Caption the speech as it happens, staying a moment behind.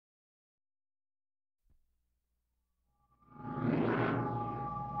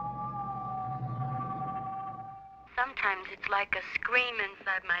Sometimes it's like a scream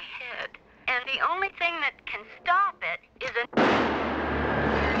inside my head. And the only thing that can stop it is a...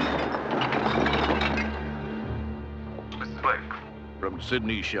 Mrs. Blake. From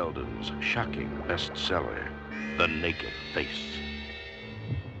Sidney Sheldon's shocking bestseller, The Naked Face.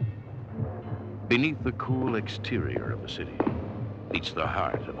 Beneath the cool exterior of the city beats the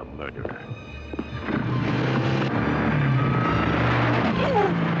heart of a murderer.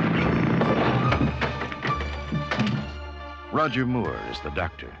 Roger Moore is the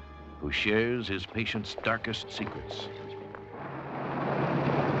doctor who shares his patient's darkest secrets.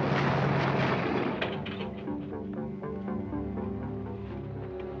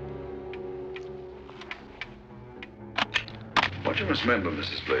 What you must remember,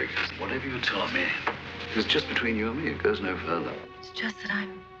 Mrs. Blake, is Whatever you tell me is just between you and me. It goes no further. It's just that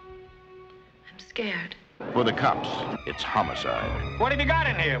I'm scared. For the cops, it's homicide. What have you got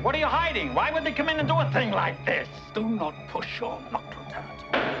in here? What are you hiding? Why would they come in and do a thing like this? Do not push your luck to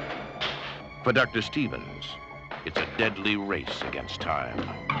that. For Dr. Stevens, it's a deadly race against time.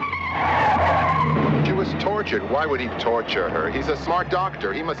 She was tortured. Why would he torture her? He's a smart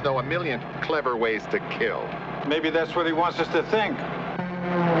doctor. He must know a million clever ways to kill. Maybe that's what he wants us to think.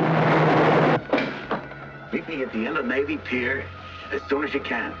 Meet me at the end of Navy Pier as soon as you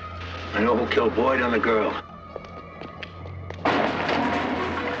can. I know who killed Boyd and the girl.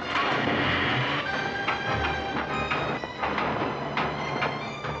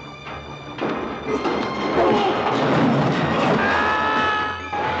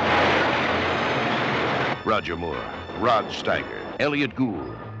 Roger Moore, Rod Steiger, Elliott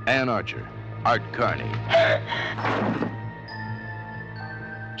Gould, Ann Archer, Art Carney.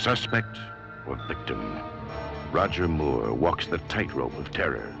 Suspect or victim, Roger Moore walks the tightrope of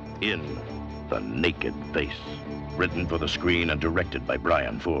terror in The Naked Face. Written for the screen and directed by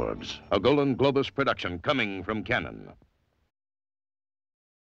Bryan Forbes. A Golden Globus production coming from Cannon.